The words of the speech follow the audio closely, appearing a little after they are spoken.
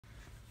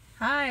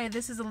Hi,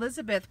 this is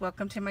Elizabeth.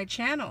 Welcome to my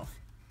channel.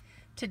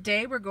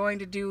 Today we're going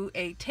to do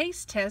a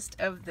taste test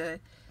of the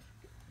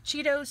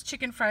Cheetos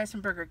chicken fries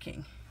from Burger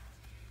King.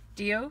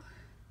 Dio,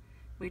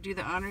 will you do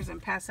the honors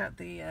and pass out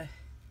the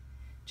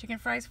chicken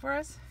fries for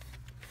us?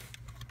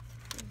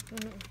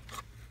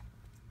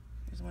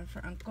 There's one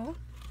for Uncle,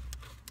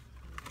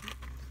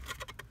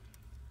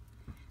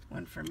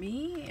 one for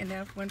me, and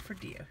now one for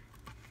Dio.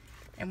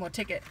 And we'll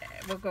take it,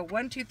 we'll go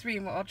 1, 2, 3,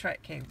 and we'll all try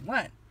it. Okay,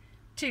 1,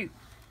 2,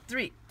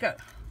 3, go.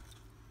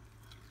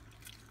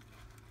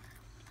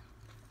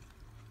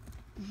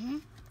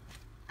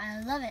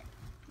 I love it.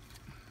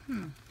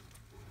 Do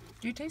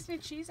you taste any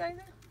cheese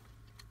either?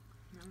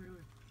 Not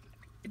really.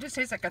 It just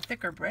tastes like a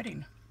thicker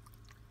breading.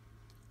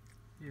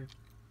 Yeah.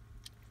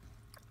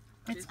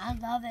 I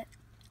love it.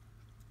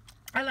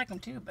 I like them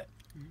too, but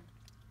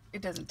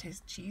it doesn't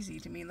taste cheesy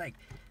to me. Like,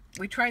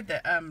 we tried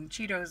the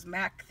Cheetos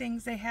Mac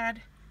things they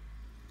had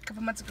a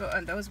couple months ago,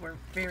 and those were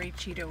very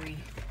Cheeto-y.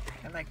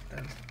 I like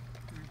those.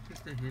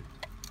 Just a hint.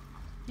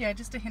 Yeah,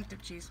 just a hint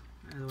of cheese.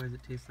 Otherwise, it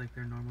tastes like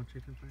their normal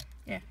chicken fries.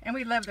 Yeah, and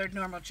we love their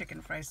normal chicken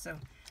fries, so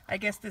I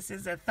guess this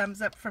is a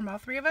thumbs up from all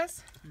three of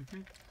us.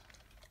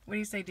 What do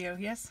you say, Dio?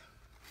 Yes?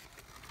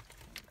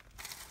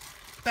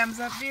 Thumbs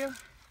up, Dio?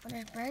 What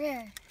does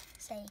Burger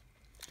say?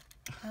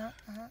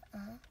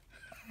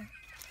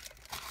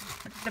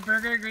 The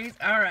burger agrees?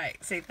 All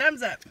right, say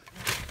thumbs up.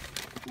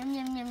 Yum,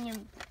 yum, yum,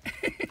 yum.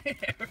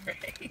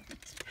 Right.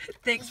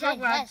 Thanks for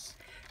watching. Yes.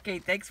 Okay,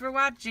 thanks for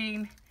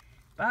watching.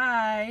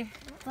 Bye.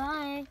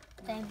 Bye.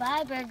 Say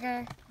bye,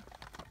 Burger.